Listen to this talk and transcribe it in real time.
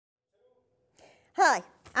Hi,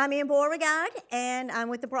 I'm Ann Beauregard, and I'm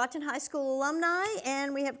with the Brockton High School alumni,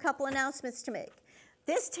 and we have a couple announcements to make.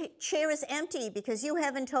 This chair is empty because you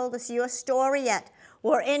haven't told us your story yet.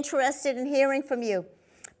 We're interested in hearing from you.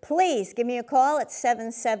 Please give me a call at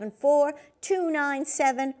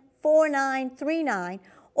 774-297-4939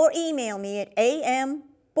 or email me at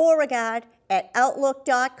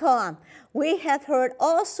ambeauregard@outlook.com. We have heard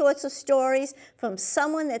all sorts of stories from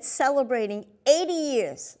someone that's celebrating 80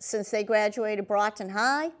 years since they graduated Brockton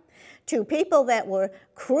High, to people that were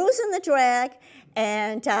cruising the drag,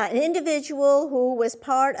 and an individual who was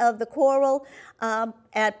part of the choral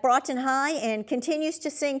at Brockton High and continues to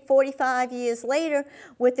sing 45 years later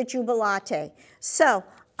with the Jubilate. So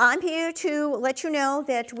I'm here to let you know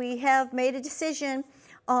that we have made a decision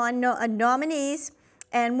on nominees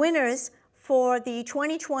and winners for the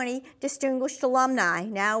 2020 Distinguished Alumni.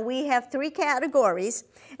 Now we have 3 categories,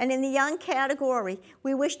 and in the young category,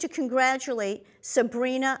 we wish to congratulate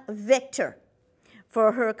Sabrina Victor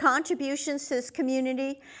for her contributions to this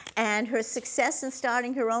community and her success in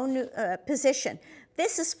starting her own position.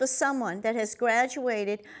 This is for someone that has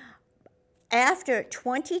graduated after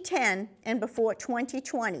 2010 and before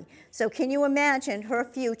 2020. So can you imagine her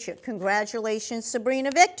future? Congratulations, Sabrina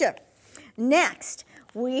Victor. Next,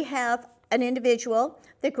 we have an individual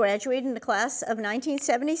that graduated in the class of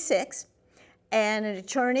 1976 and an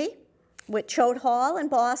attorney with Choate Hall in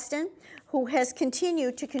Boston who has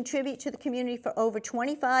continued to contribute to the community for over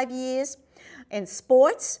 25 years in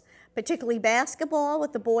sports, particularly basketball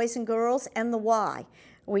with the boys and girls and the Y.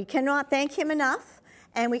 We cannot thank him enough,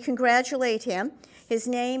 and we congratulate him. His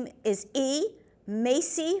name is E.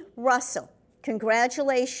 Macy Russell.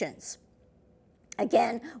 Congratulations.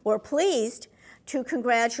 Again, we're pleased to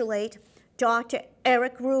congratulate Dr.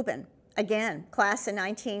 Eric Rubin, again, class of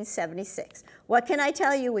 1976. What can I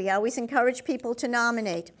tell you? We always encourage people to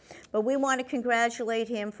nominate, but we want to congratulate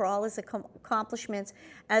him for all his accomplishments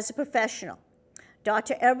as a professional.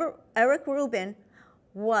 Dr. Eric Rubin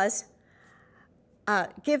was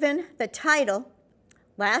given the title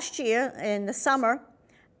last year in the summer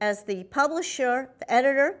as the publisher, the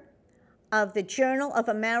editor of the Journal of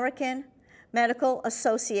American Medical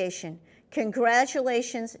Association.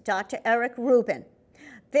 Congratulations, Dr. Eric Rubin.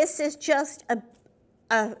 This is just a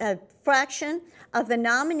fraction of the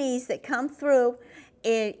nominees that come through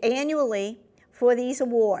annually for these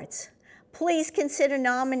awards. Please consider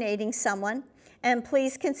nominating someone, and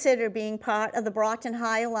please consider being part of the Brockton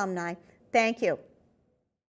High alumni. Thank you.